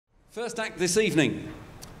First act this evening.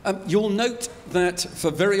 You'll note that, for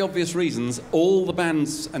very obvious reasons, all the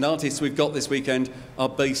bands and artists we've got this weekend are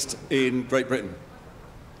based in Great Britain.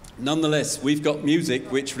 Nonetheless, we've got music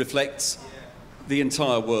which reflects the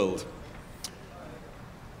entire world.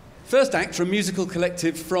 First act from a musical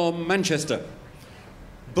collective from Manchester,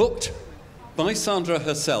 booked by Sandra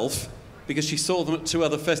herself because she saw them at 2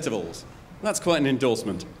 other festivals. That's quite an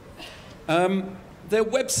endorsement. Their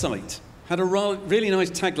website had a really nice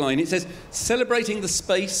tagline. It says, "Celebrating the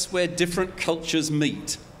space where different cultures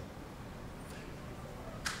meet."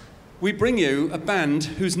 We bring you a band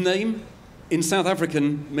whose name in South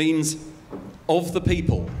African means "of the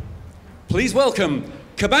people." Please welcome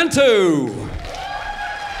Kabantu!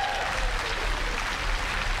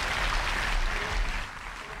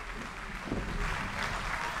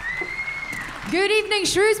 Good evening,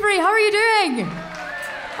 Shrewsbury. How are you doing?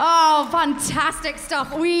 Oh, fantastic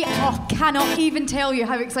stuff. We cannot even tell you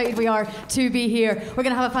how excited we are to be here. We're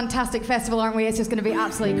going to have a fantastic festival, aren't we? It's just going to be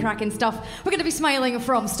absolutely cracking stuff. We're going to be smiling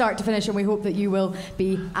from start to finish, and we hope that you will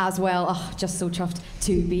be as well. Oh, just so chuffed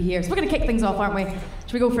to be here. So we're going to kick things off, aren't we?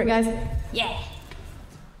 Should we go for it, guys? Yeah.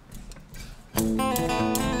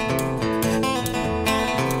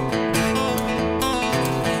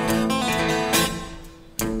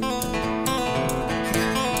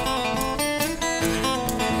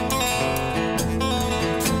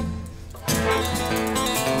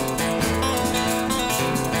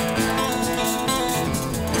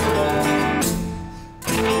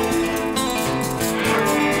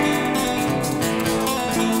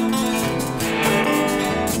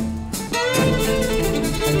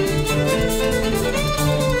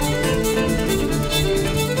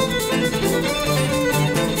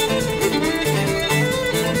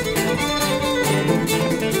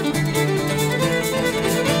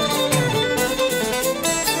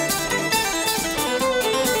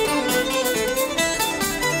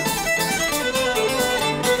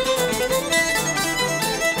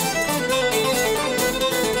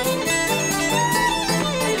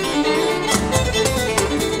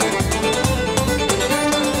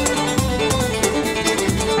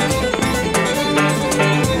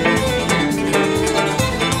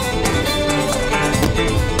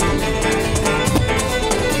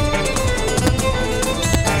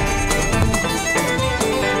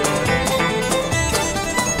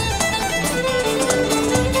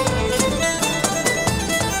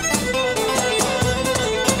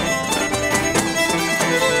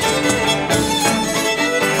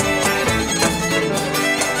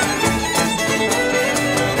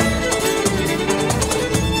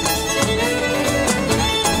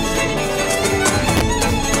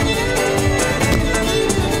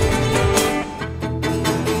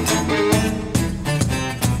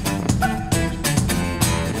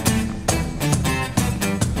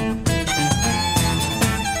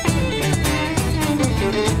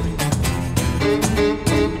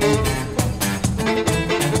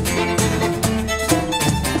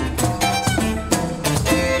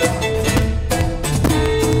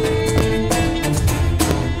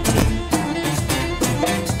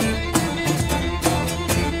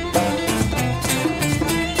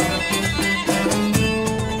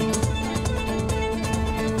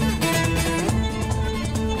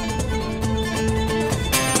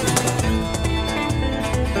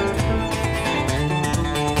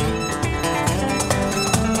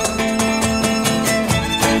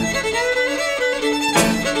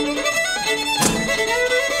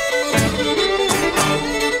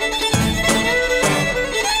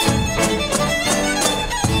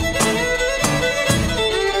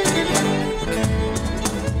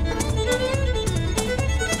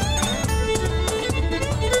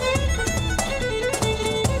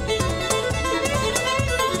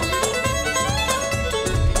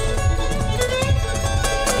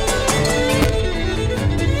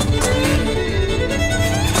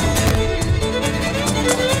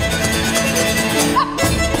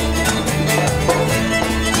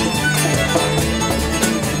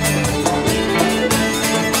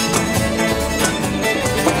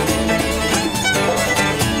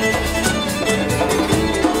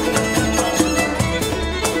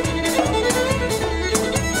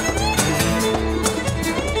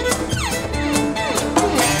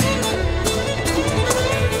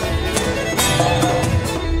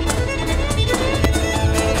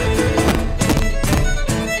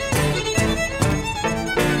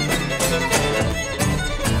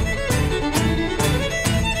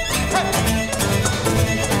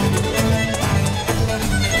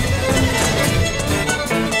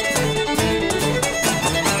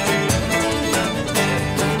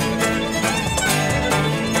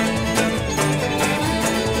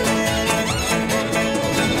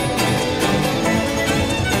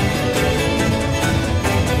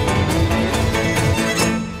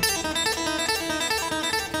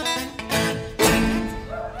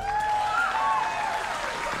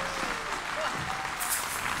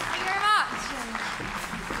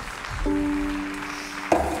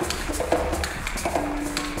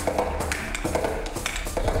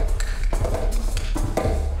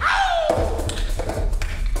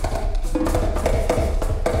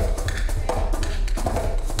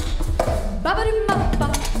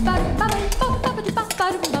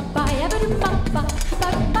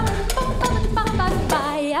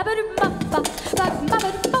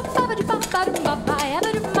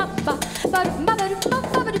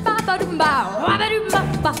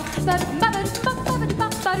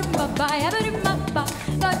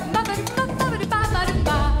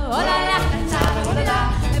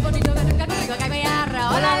 È bonito avere un caco rico cacoiar, oh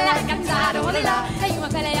la la, cazzaro, oh la la, e io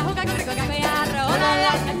me le amo caco rico cacoiar. Oh la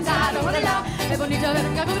la, cazzaro, oh la la, è bonito avere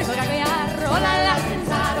un caco rico cacoiar, oh la la,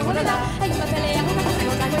 cazzaro, oh la la, e io me le amo caco rico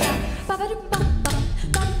cacoiar, oh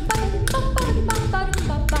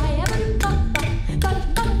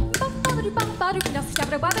la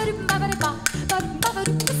la, cazzaro, oh la la,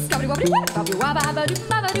 è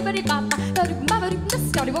bonito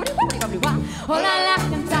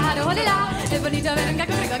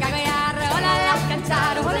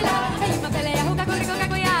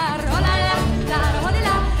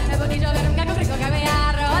avere un caco rico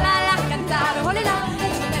cacoiar, oh la la, cazzaro, oh la la, e io me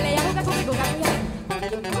le amo caco rico cacoiar.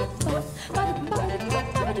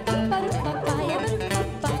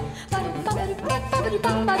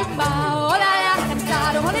 Oh la la,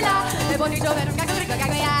 cazzaro, oh la la, è bonito avere un caco rico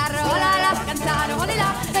cacoiar, oh la la, cazzaro, oh la la,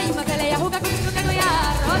 e io me le amo caco rico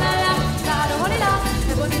cacoiar, oh la la, cazzaro, oh la la,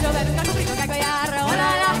 è bonito avere un caco rico cacoiar, oh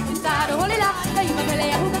la la, cazzaro, oh la la, e io me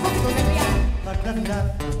le amo caco rico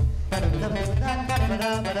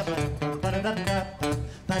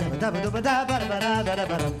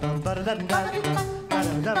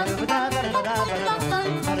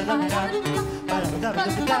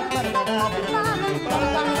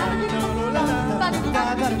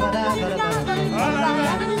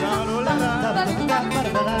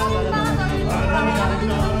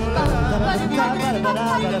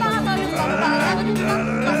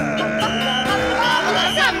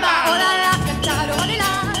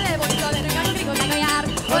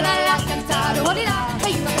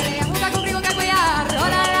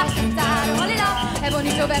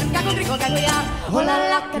Oh la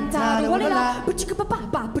la, cantare, oh la la, buccica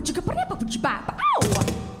papà, buccica papà, buccica papà,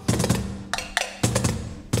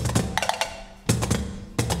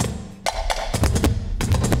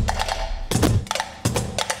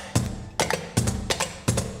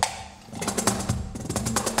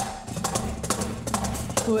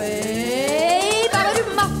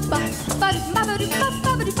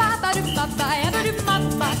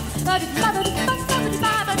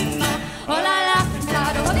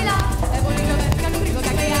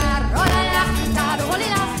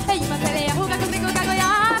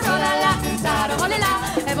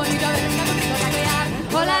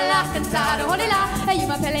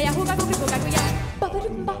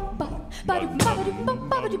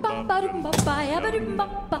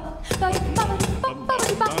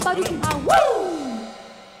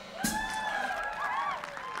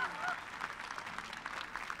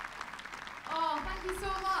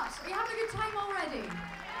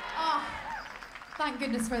 thank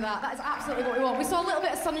goodness for that. That is absolutely what we want. We saw a little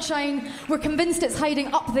bit of sunshine. We're convinced it's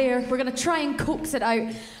hiding up there. We're going to try and coax it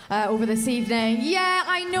out over this evening. Yeah,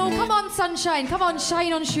 I know. Come on, sunshine. Come on,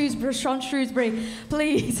 shine on Shrewsbury,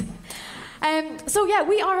 please. So yeah,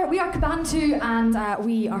 we are Kabantu, and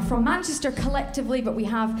we are from Manchester collectively, but we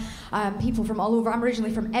have people from all over. I'm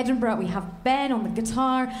originally from Edinburgh. We have Ben on the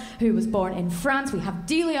guitar, who was born in France. We have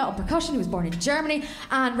Delia on percussion, who was born in Germany.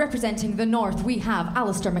 And representing the North, we have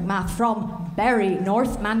Alistair McMath from Bury,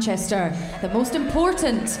 North Manchester. The most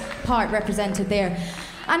important part represented there.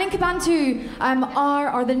 And in Kabantu,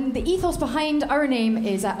 the ethos behind our name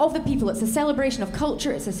is of the people. It's a celebration of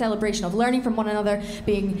culture, it's a celebration of learning from one another,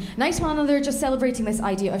 being nice to one another, just celebrating this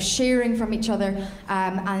idea of sharing from each other,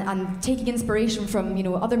 and taking inspiration from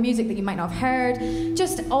other music that you might not have heard,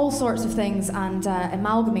 just all sorts of things, and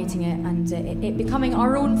amalgamating it, and it becoming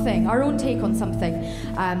our own thing, our own take on something,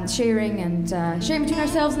 sharing between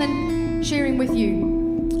ourselves and then sharing with you.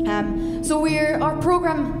 So our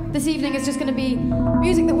program this evening is just going to be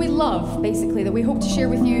music that we love, basically, that we hope to share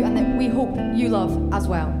with you and that we hope you love as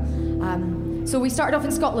well. So we started off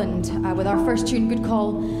in Scotland with our first tune, Good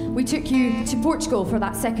Call. We took you to Portugal for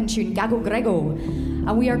that second tune, Gago Grego.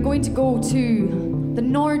 And we are going to go to the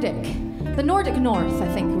Nordic North, I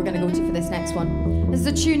think we're going to go to for this next one. This is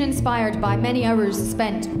a tune inspired by many hours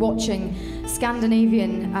spent watching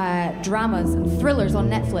Scandinavian dramas and thrillers on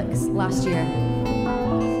Netflix last year.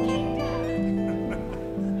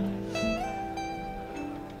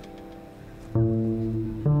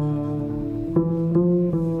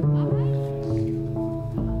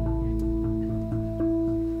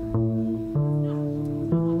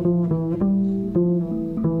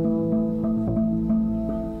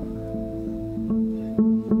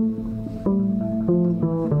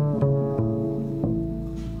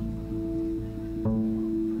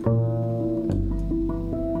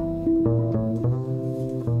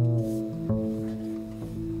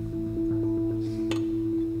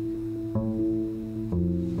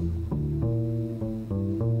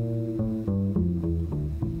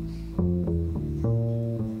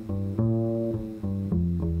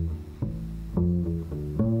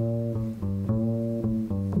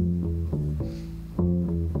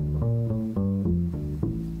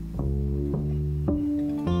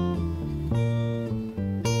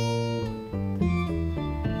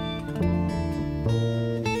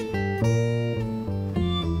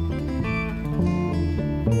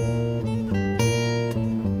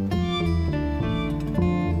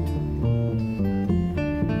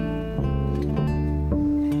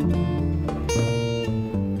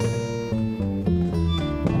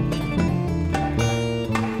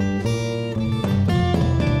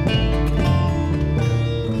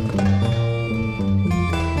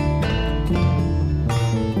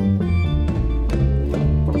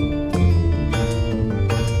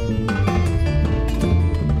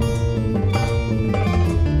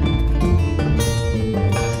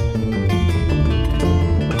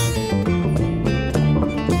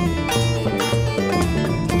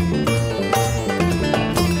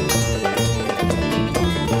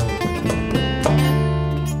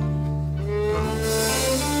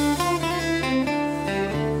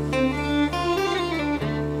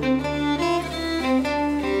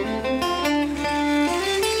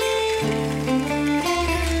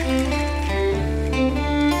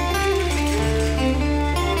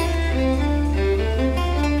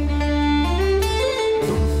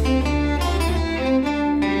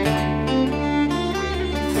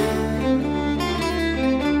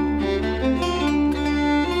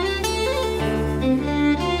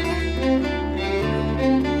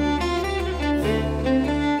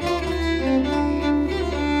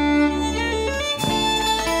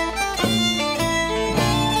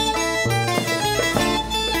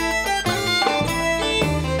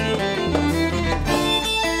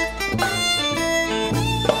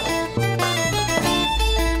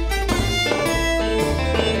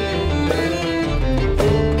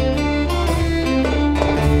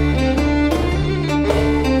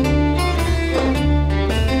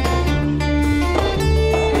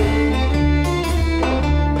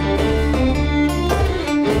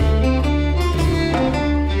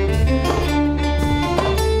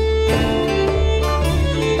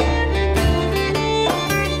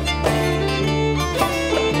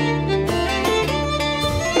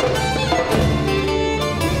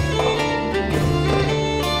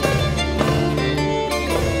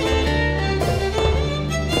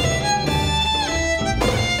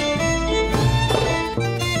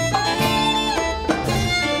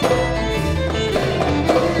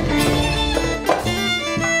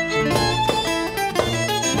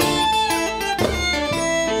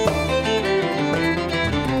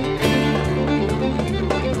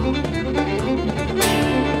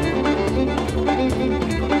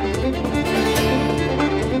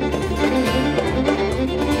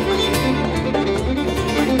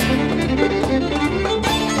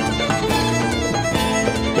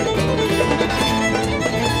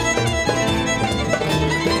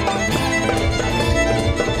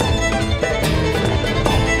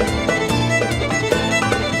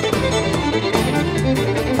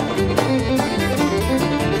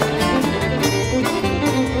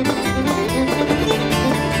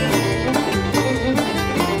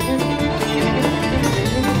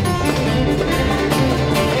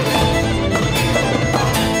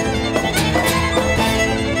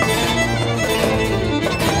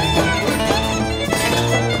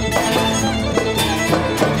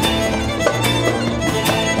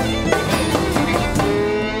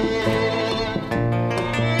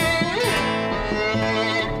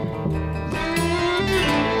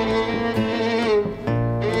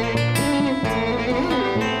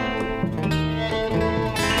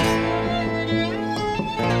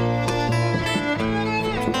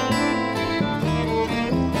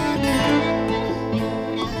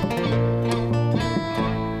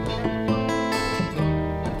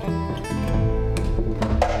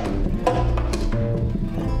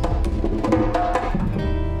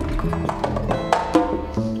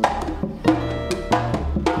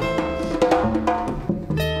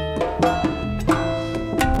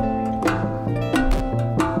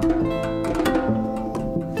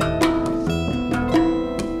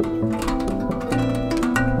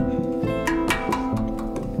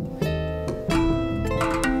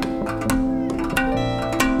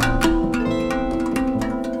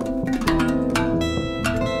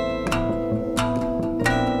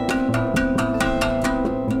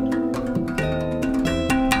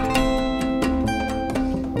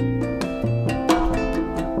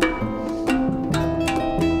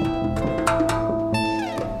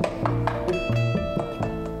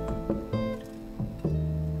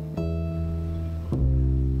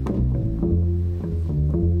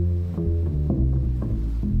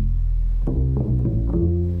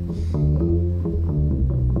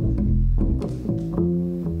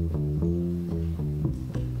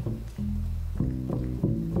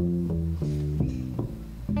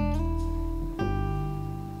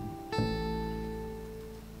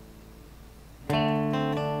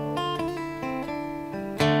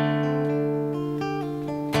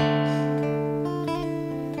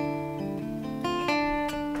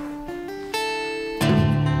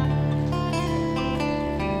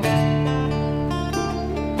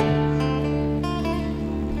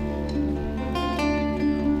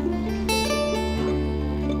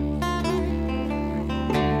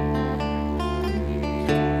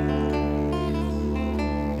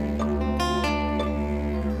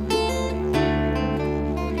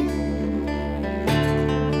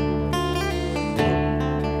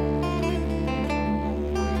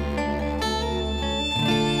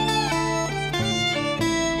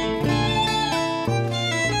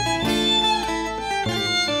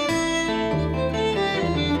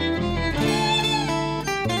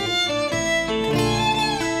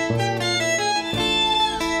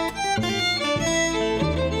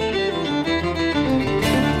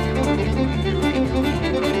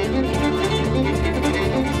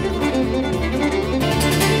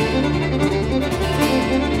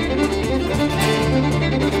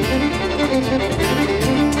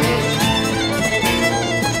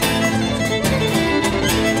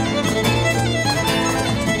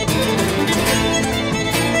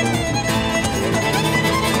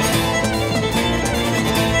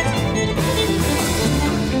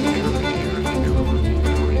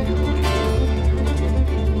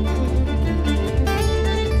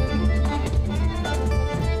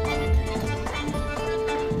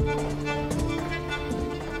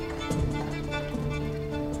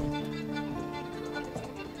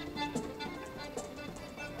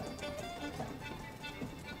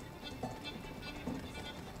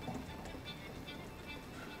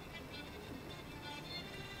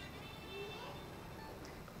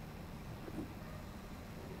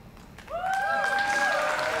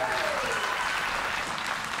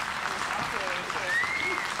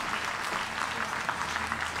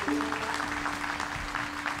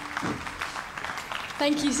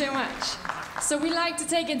 Thank you so much. So we like to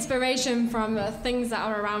take inspiration from things that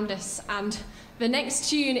are around us, and the next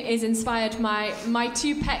tune is inspired by my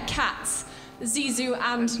two pet cats, Zizu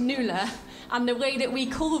and Nula, and the way that we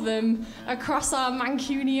call them across our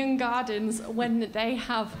Mancunian gardens when they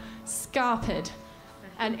have scarpered.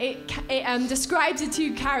 And it describes the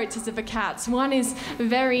two characters of the cats. One is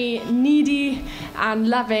very needy and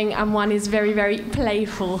loving, and one is very, very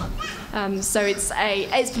playful. So it's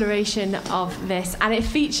an exploration of this, and it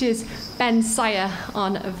features Ben Sire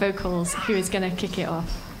on vocals, who is going to kick it off.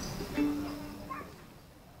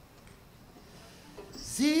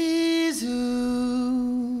 Zizu,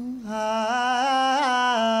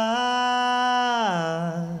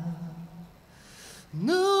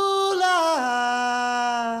 Nula,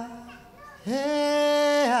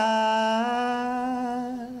 hey,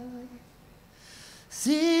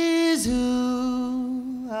 Zizu,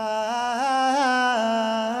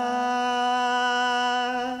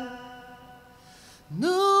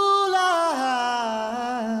 Nula,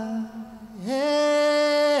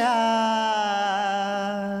 hey,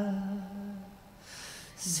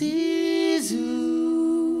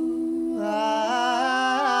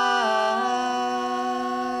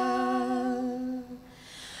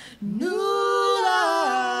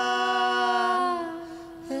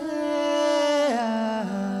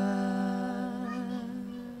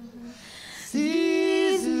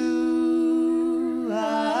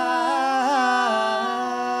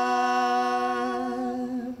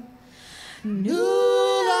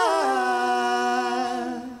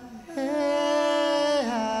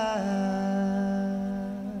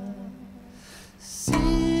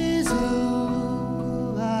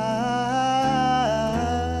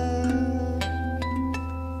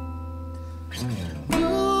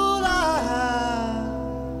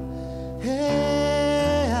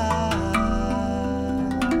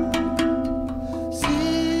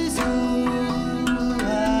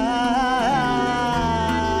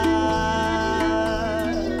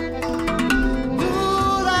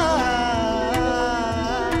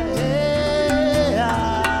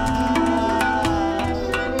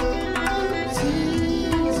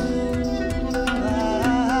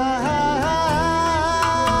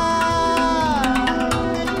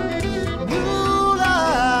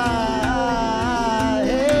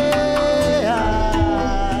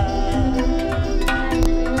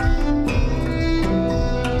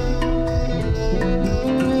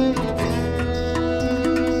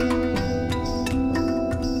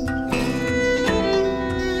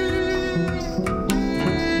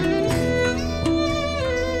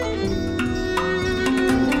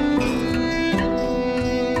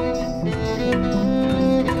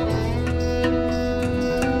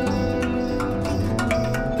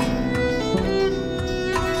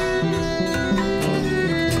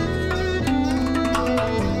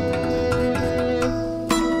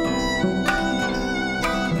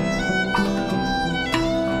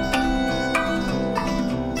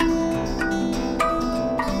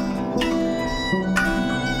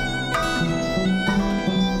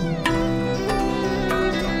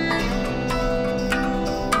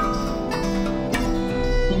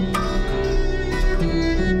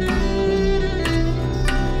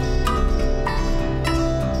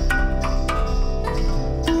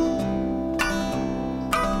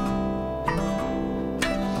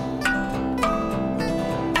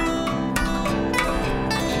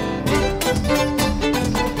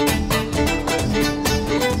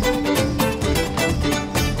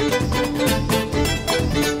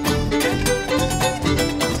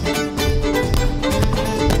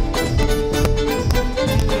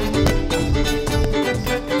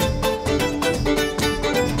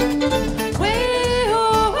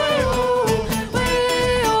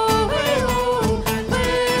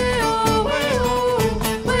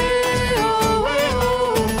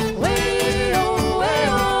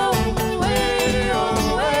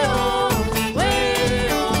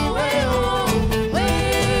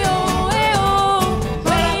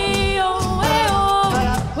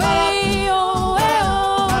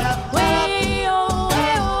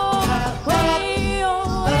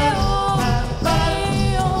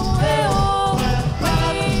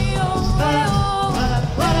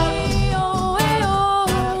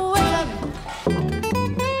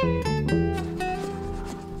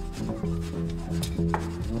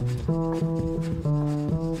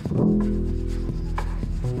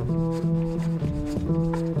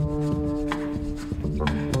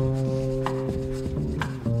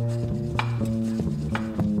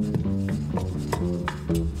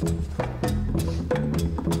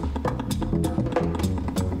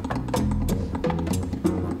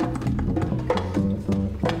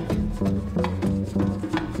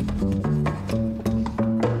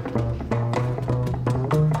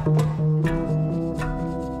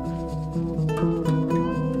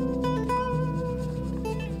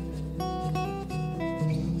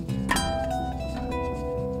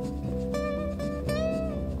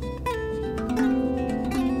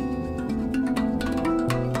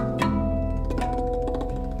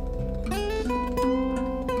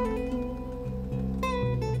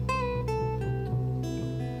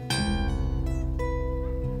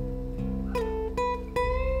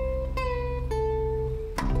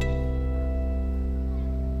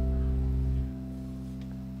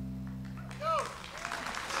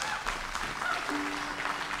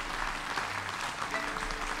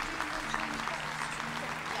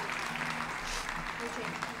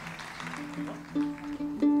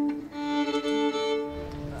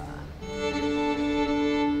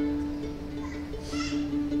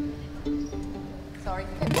 Sorry,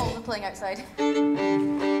 pitfalls of playing outside.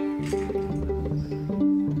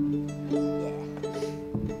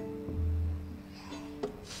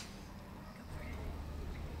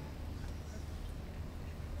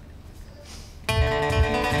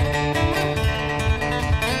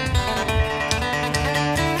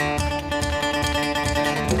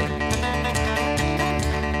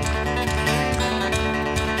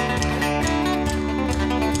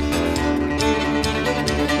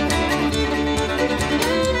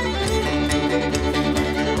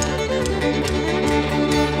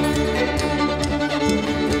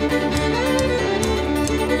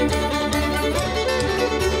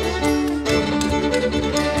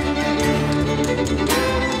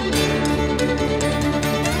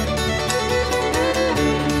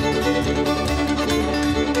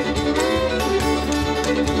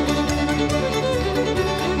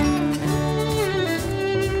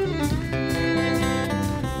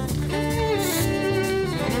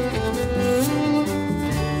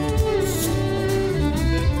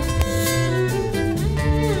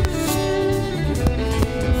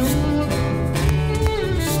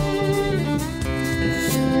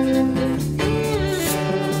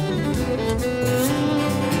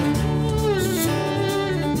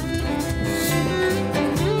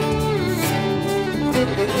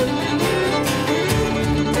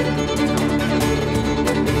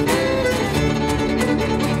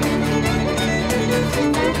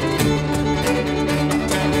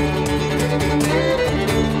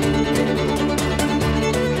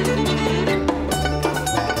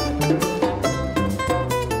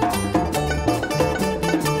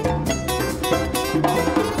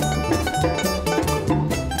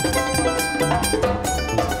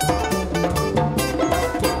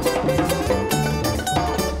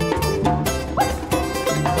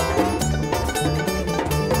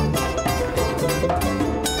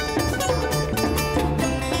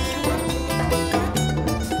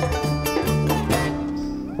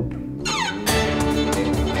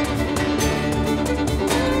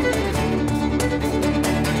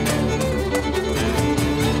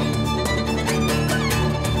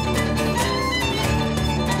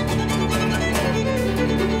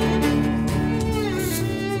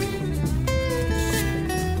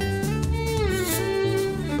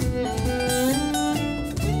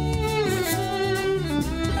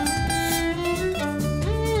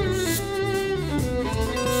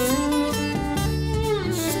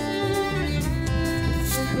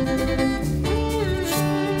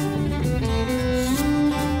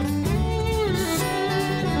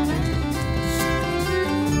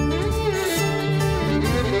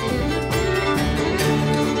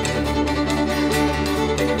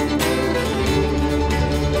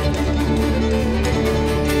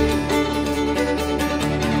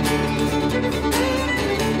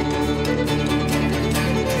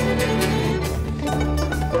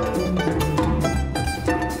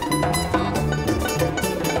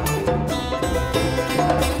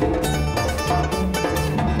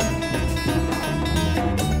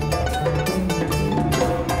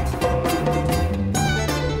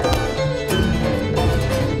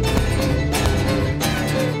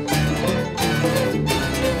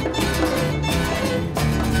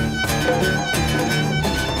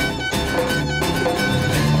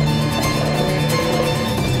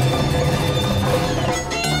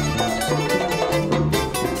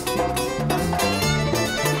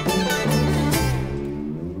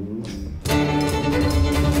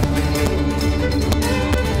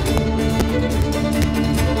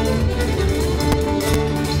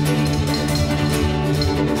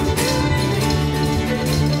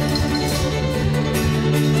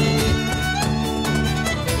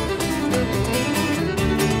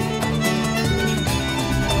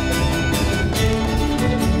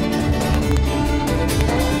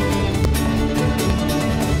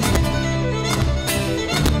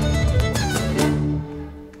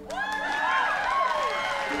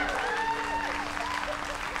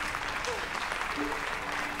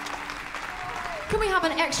 Can we have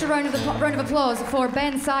an extra round of applause for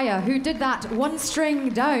Ben Saya, who did that one string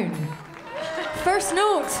down? First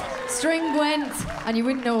note, string went, and you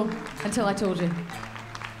wouldn't know until I told you.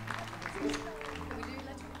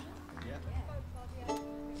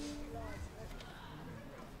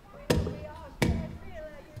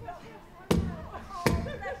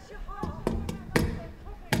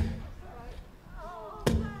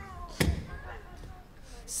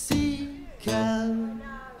 Si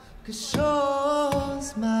quelque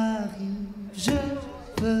chose m'arrive, je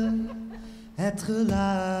veux être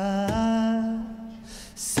là.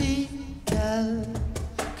 Si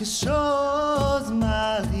quelque chose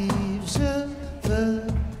m'arrive, je veux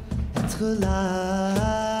être là.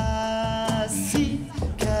 Si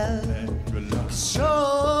quelque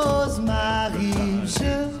chose m'arrive,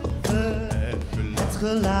 je veux être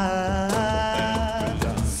là.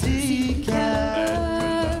 Si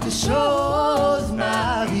quelque chose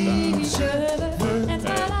m'arrive, je veux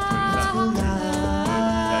être là.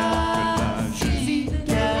 Si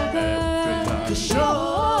quelque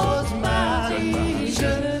chose m'arrive,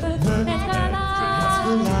 je veux être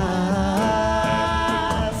là.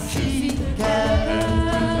 Si quelque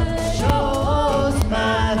chose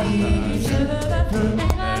m'arrive, je veux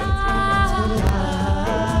être là.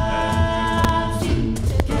 Si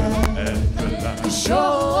quelque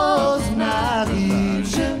chose m'arrive,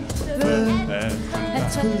 je veux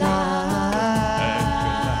être là.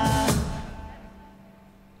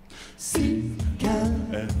 Si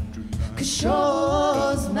quelque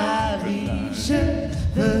chose m'arrive, je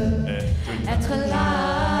veux être là.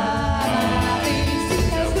 Si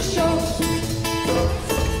quelque chose,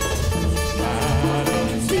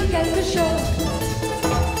 si quelque chose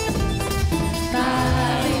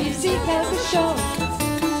m'arrive, si quelque chose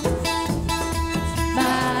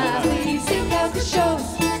m'arrive, si quelque chose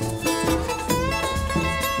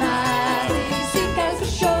m'arrive, si quelque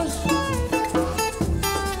chose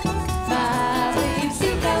m'arrive, si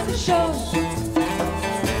quelque chose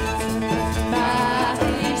m'arrive,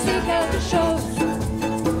 si quelque chose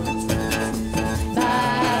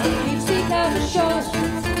m'arrive, si quelque chose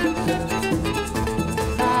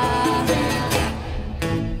m'arrive.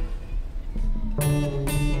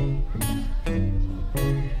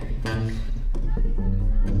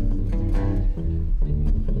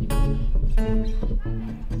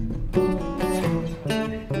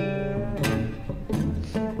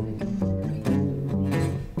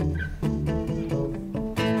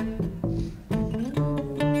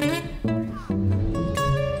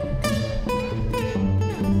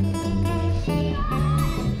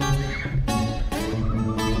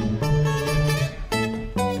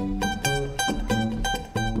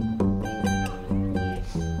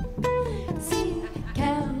 Si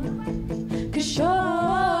quelque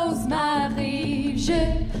chose m'arrive, je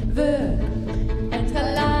veux être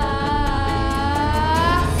là.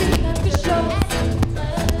 Si quelque chose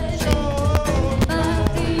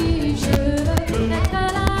m'arrive, je veux être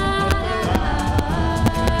là.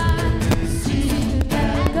 Si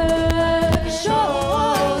quelque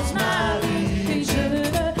chose m'arrive, je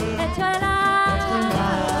veux être là. Si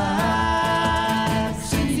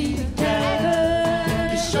quelque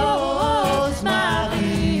chose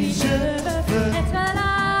m'arrive, je veux être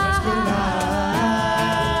là.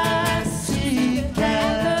 Si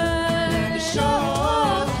quelque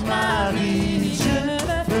chose m'arrive, je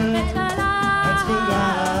veux être là.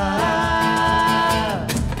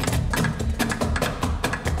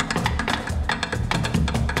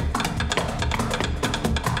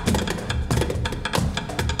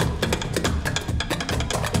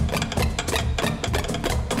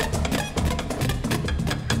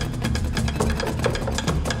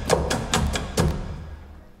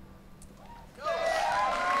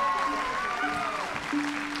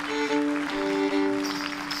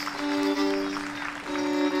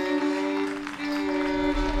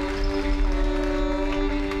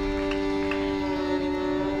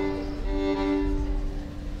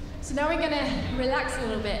 So now we're going to relax a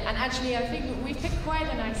little bit, and actually I think we've picked quite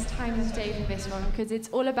a nice time of day for this one because it's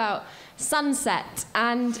all about sunset,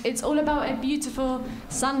 and it's all about a beautiful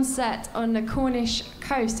sunset on the Cornish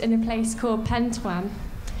coast in a place called Pentwan.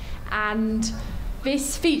 And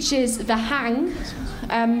this features the hang.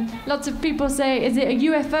 Lots of people say, is it a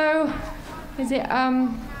UFO? Is it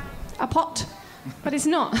a pot? But it's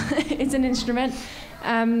not. It's an instrument.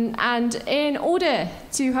 And in order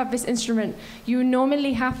to have this instrument, you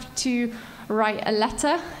normally have to write a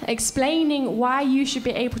letter explaining why you should be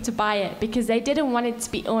able to buy it, because they didn't want it to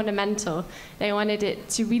be ornamental. They wanted it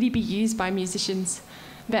to really be used by musicians.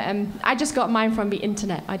 But I just got mine from the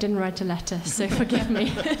internet. I didn't write a letter, so forgive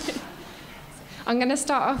me. I'm going to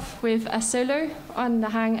start off with a solo on the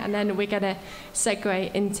hang, and then we're going to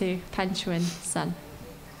segue into Penguin Sun.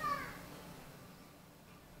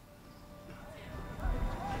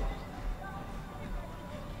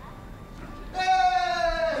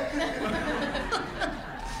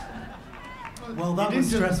 Well, that was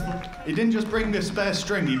stressful. He didn't just bring a spare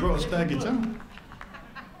string, he brought a spare guitar. Hang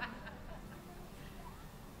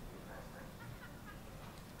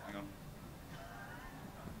on.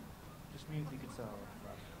 Just mute the guitar.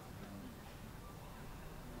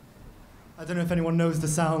 I don't know if anyone knows the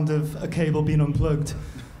sound of a cable being unplugged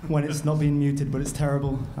when it's not being muted, but it's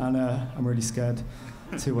terrible, and I'm really scared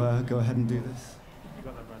to go ahead and do this. You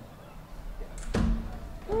got that, Brad?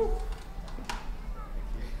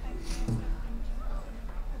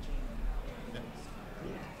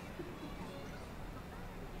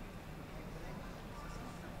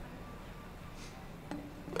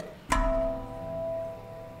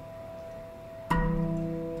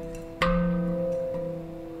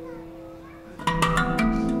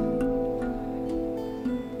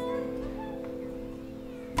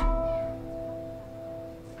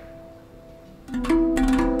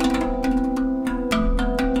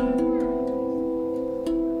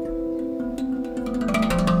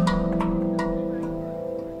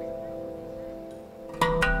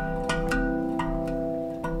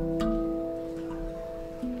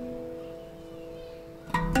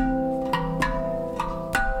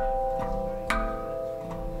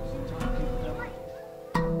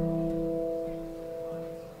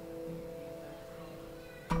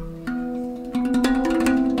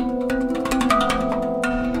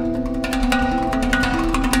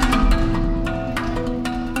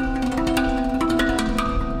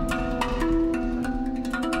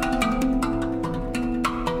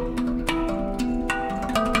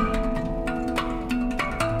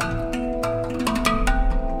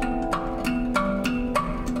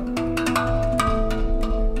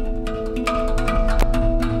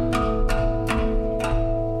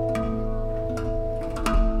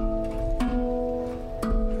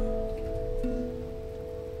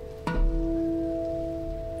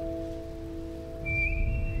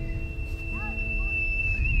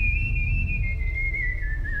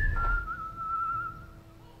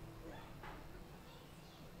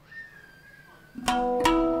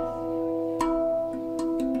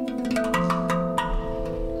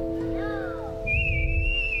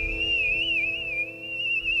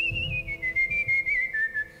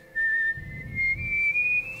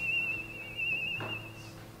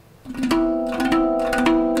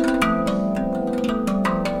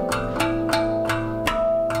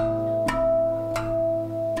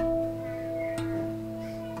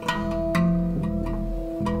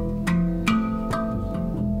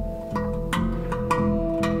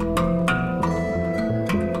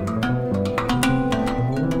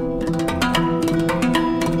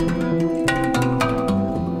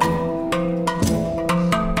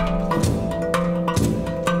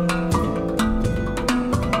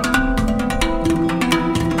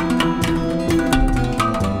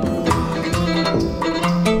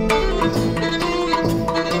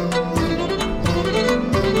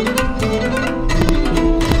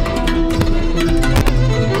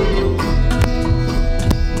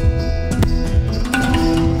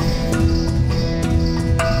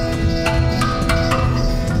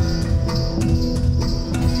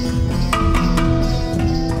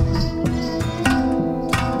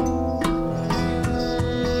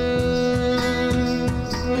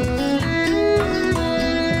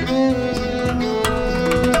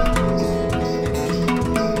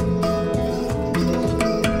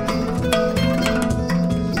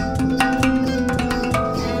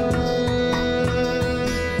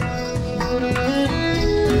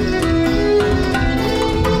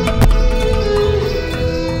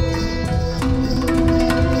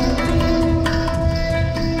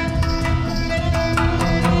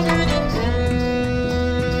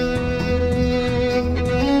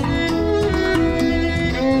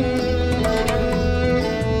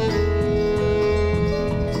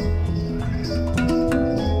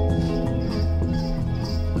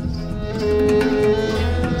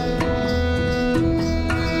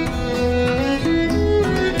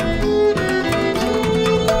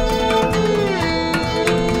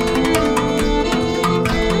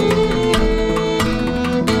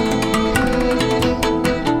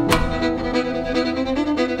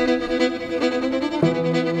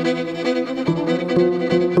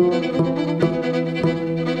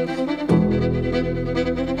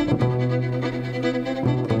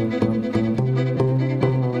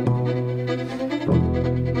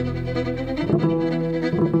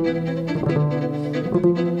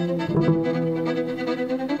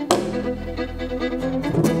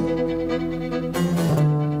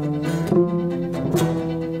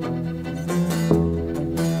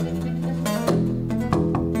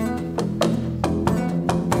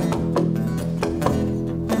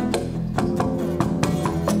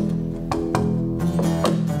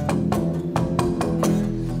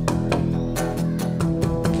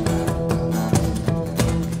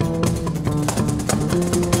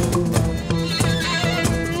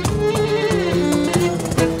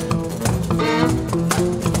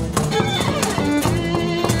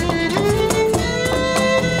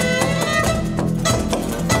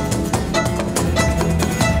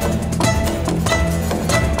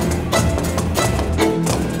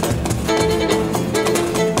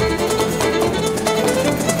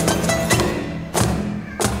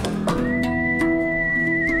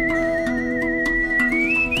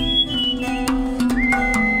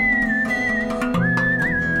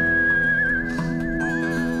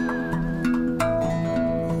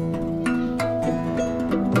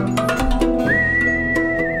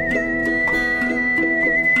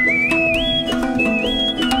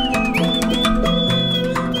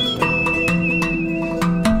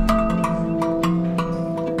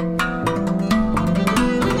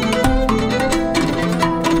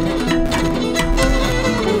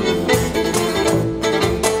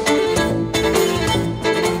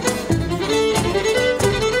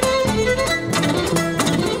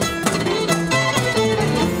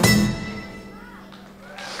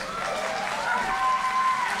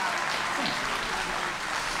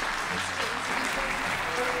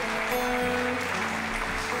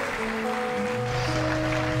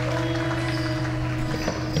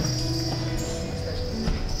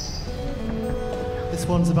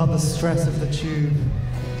 one's about the stress of the tube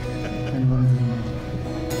in London.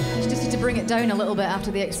 You just need to bring it down a little bit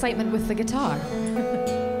after the excitement with the guitar.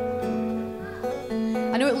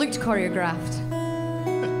 I know it looked choreographed,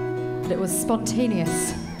 but it was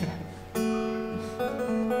spontaneous.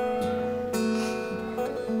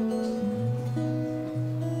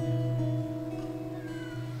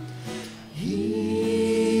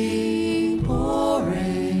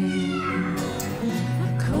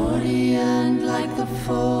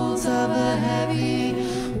 Folds of a heavy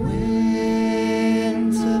winter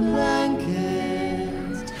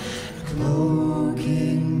blanket,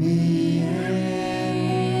 cloaking me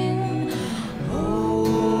in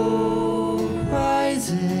hope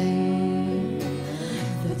rising.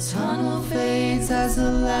 The tunnel fades as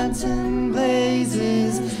the lantern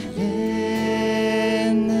blazes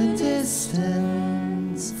in the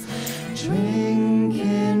distance,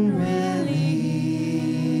 drinking relief.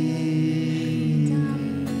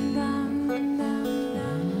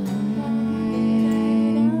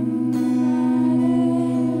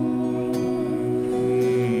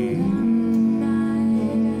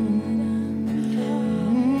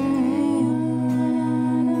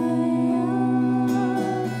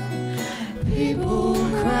 People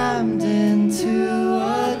crammed into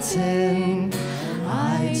a tin,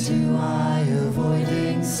 eye to eye,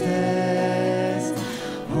 avoiding stares,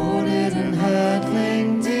 hoarded and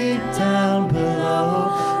hurtling deep down below,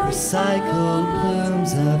 recycled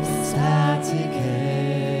plumes of static air.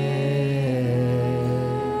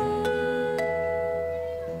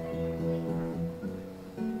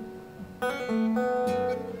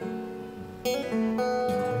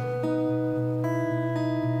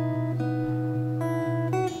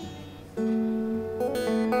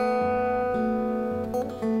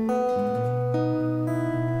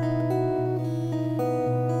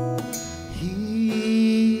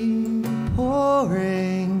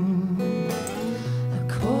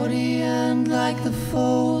 Accordioned like the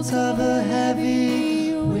folds of a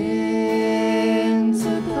heavy winter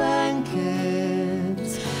blanket,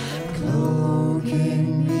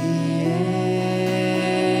 cloaking me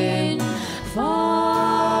in.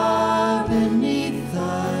 Far beneath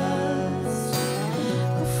us,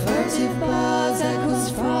 a furtive buzz echoes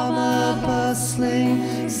from a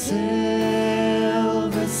bustling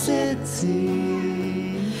silver city,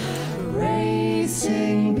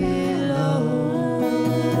 racing below.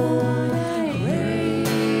 Grey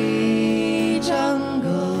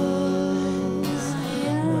jungles,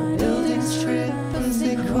 where buildings trip as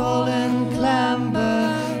they crawl and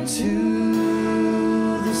clamber to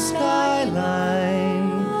the skyline,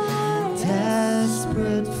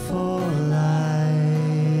 desperate for life.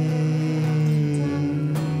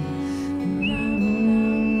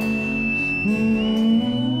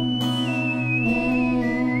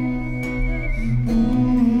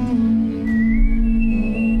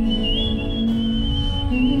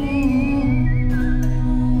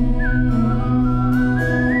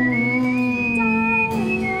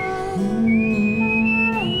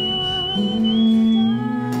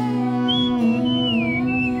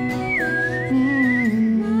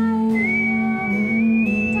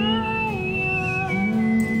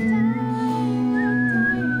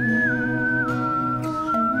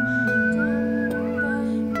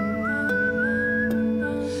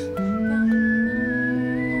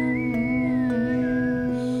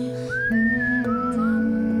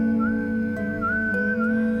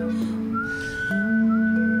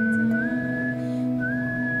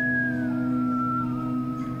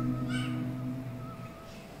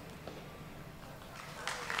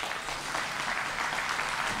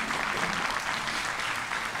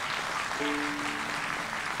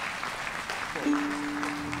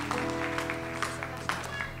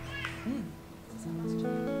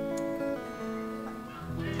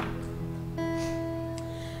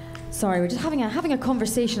 Sorry, we're just having a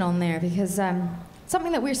conversation on there because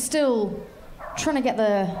something that we're still trying to get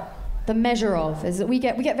the measure of is that we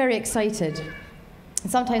get very excited,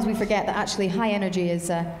 and sometimes we forget that actually high energy is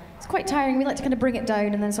it's quite tiring. We like to kind of bring it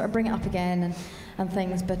down and then sort of bring it up again and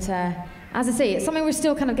things. But as I say, it's something we're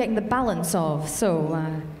still kind of getting the balance of. So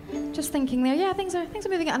just thinking there, yeah, things are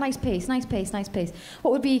moving at a nice pace.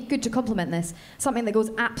 What would be good to complement this? Something that goes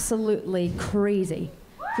absolutely crazy.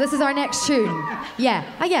 This is our next tune. Yeah.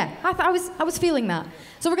 I was feeling that.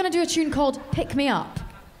 So we're going to do a tune called "Pick Me Up"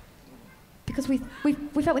 because we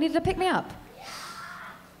felt we needed to pick me up.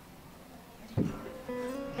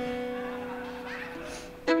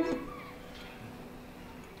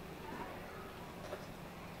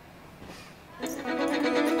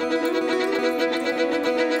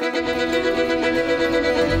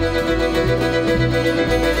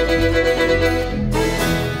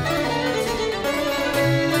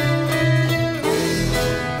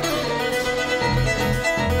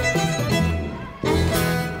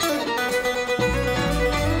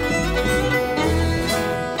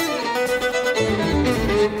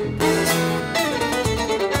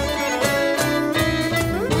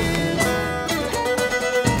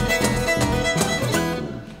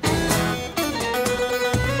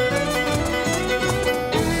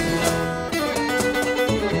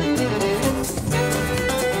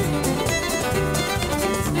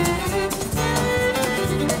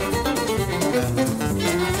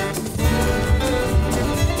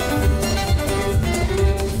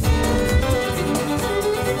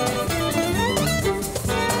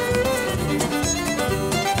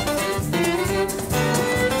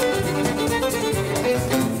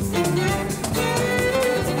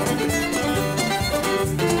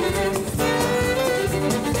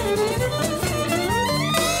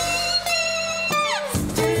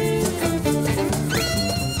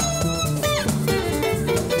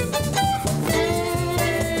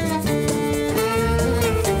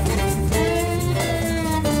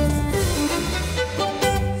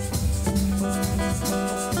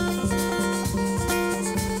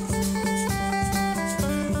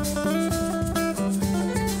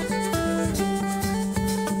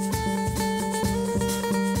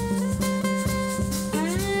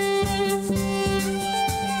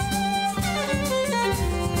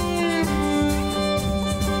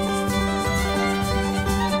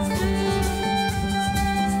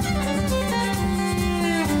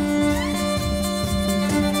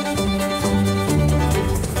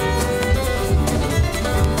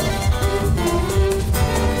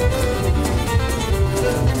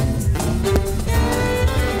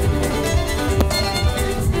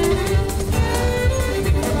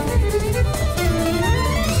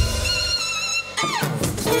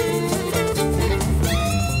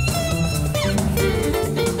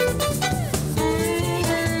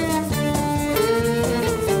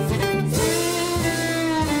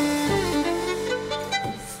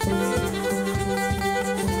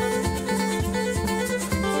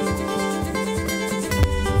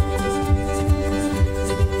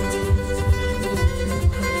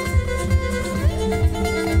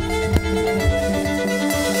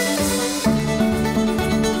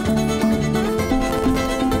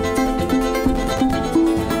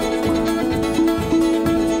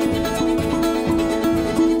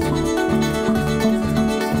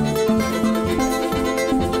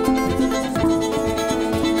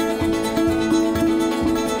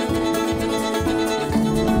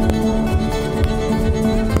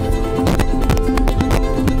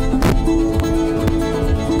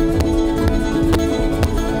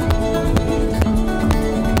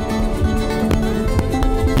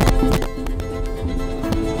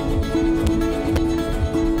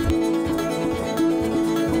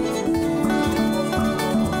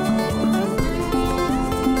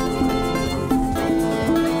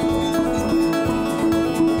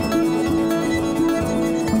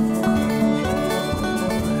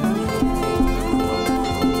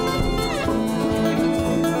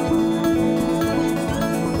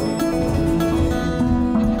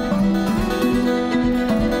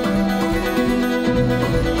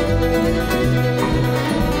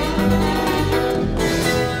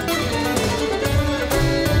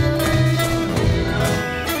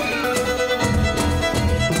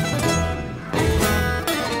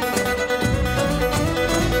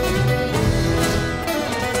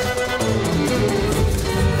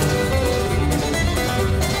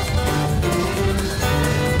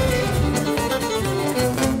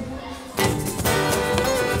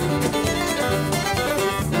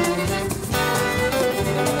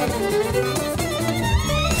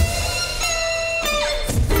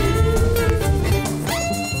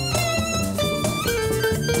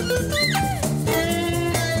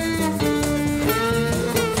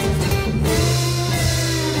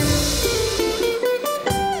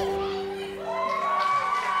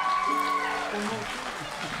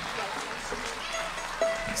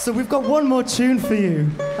 So we've got one more tune for you,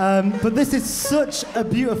 but this is such a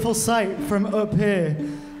beautiful sight from up here.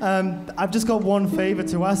 I've just got one favour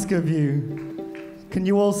to ask of you. Can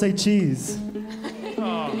you all say cheese? I'm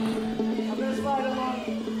gonna slide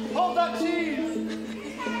along. Hold that cheese!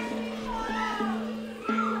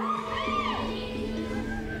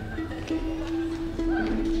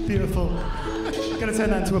 Beautiful. I'm gonna turn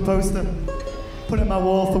that into a poster. Put it on my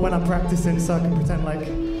wall for when I'm practicing so I can pretend like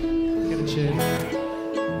I'm getting cheered.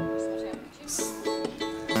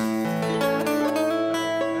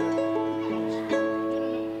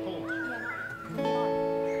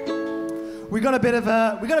 We got a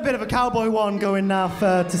bit of a cowboy one going now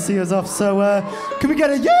to see us off. So can we get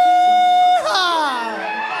a yeah?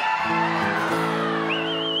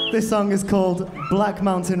 This song is called Black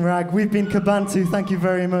Mountain Rag. We've been Kabantu. Thank you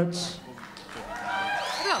very much.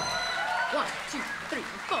 Go. 1, 2, 3,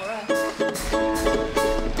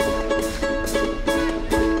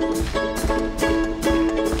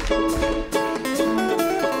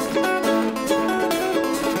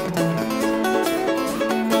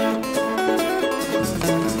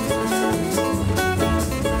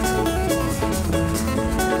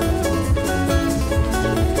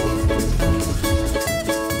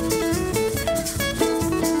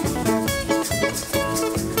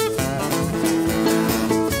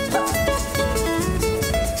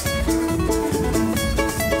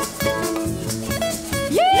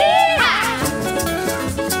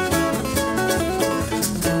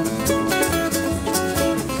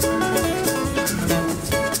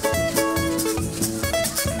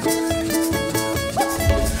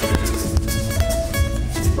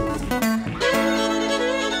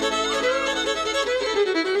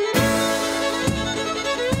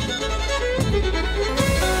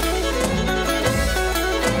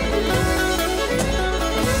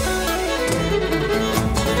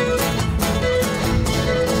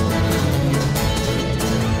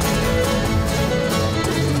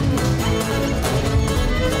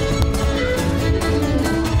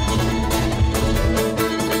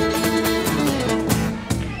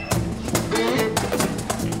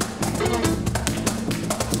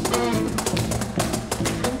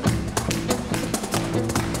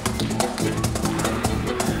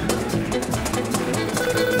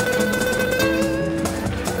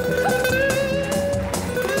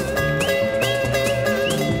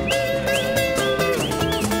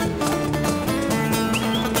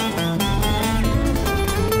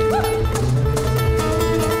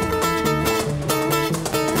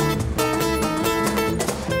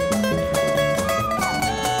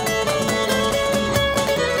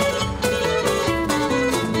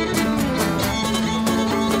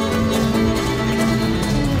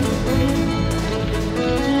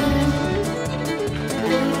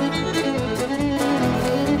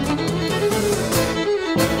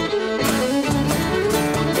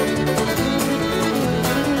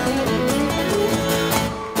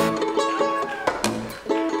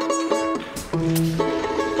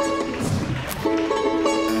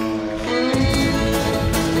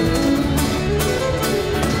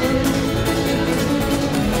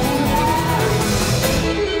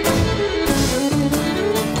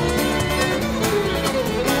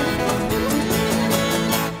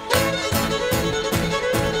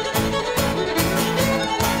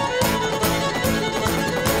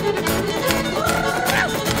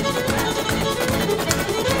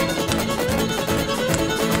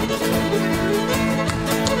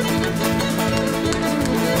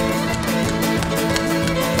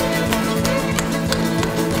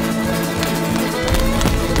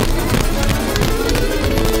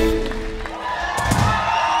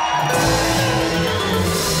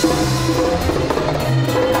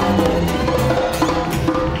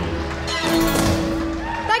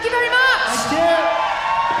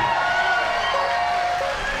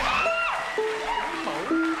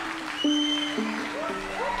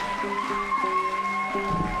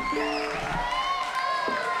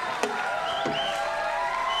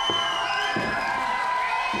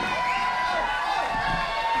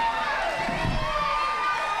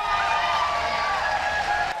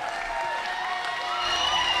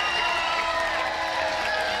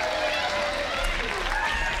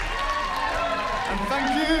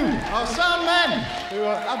 Our sound men, who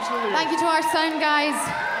are absolutely... Thank you to our sound guys.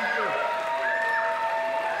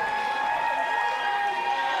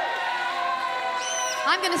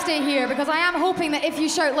 I'm going to stay here because I am hoping that if you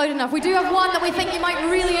shout loud enough, we do have one that we think you might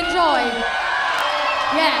really enjoy.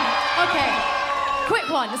 Yeah, okay. Quick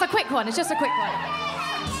one. It's a quick one. It's just a quick one.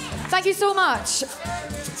 Thank you so much.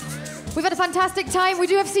 We've had a fantastic time. We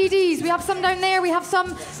do have CDs. We have some down there. We have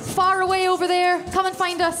some far away over there. Come and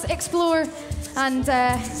find us. Explore. And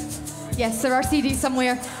yes, there are CDs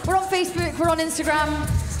somewhere. We're on Facebook, we're on Instagram,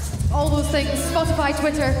 all those things, Spotify,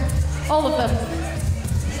 Twitter, all of them.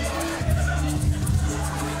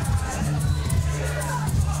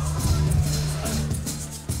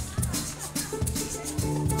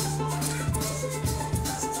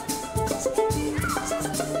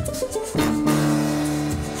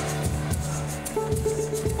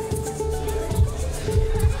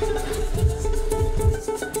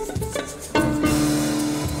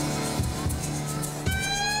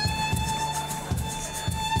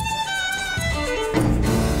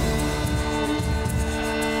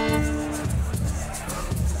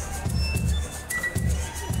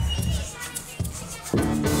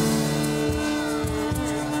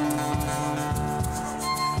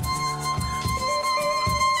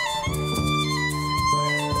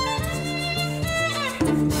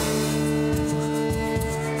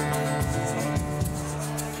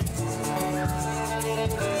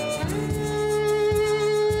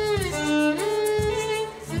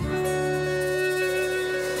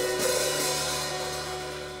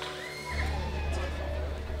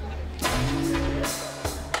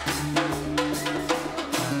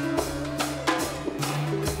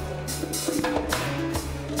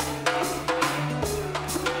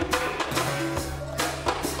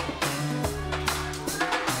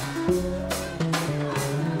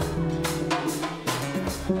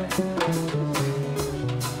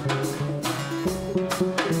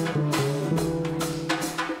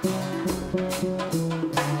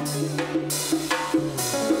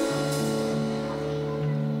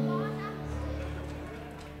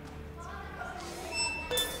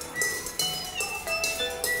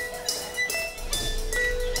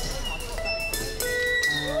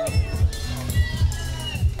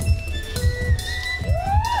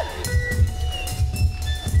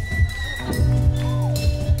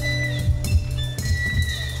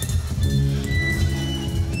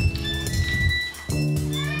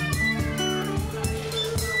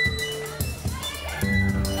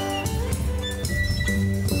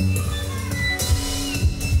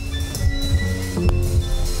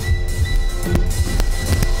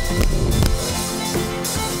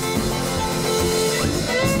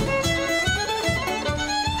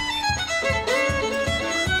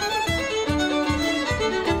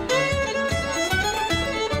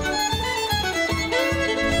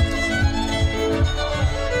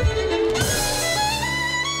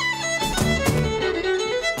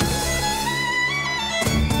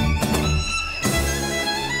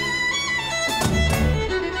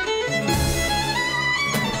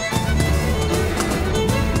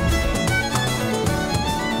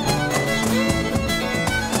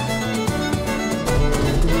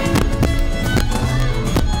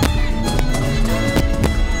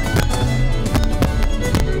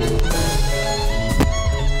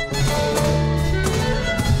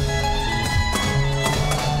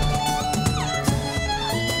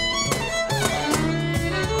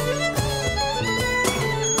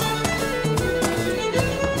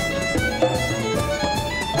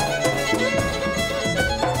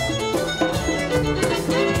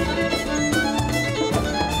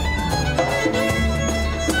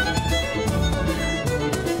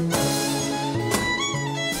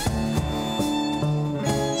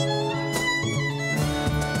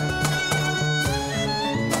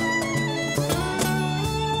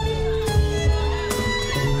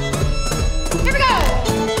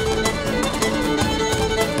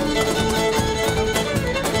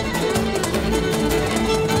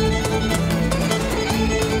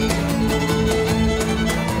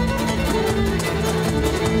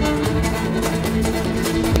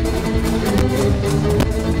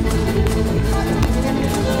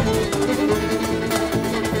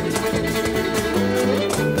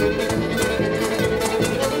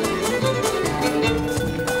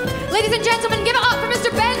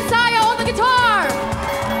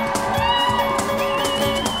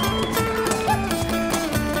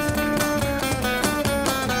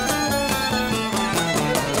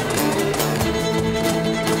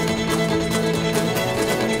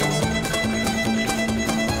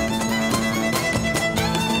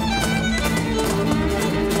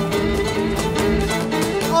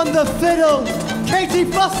 on the fiddle, Katie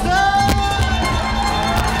Foster!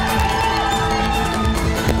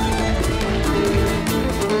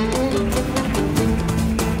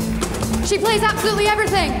 She plays absolutely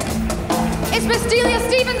everything. It's Miss Delia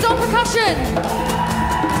Stevens on percussion.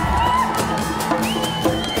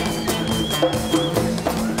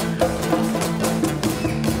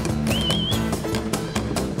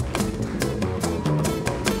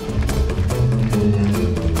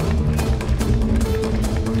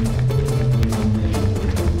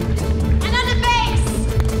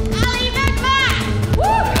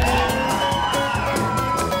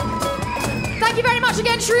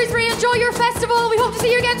 Shrewsbury. Enjoy your festival. We hope to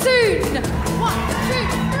see you again soon. 1, 2,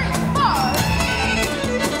 3, 4.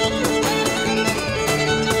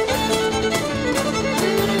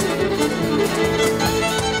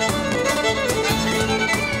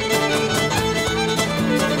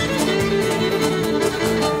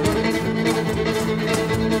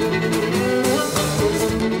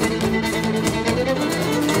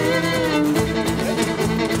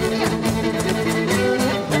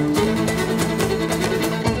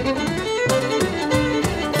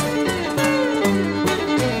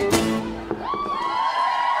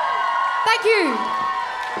 Thank you.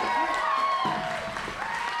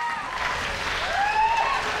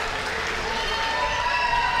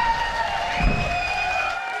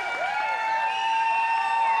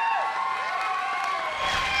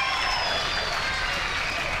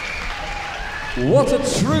 What a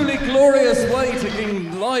truly glorious way to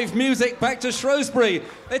bring live music back to Shrewsbury.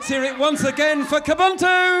 Let's hear it once again for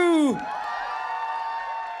Kabantu!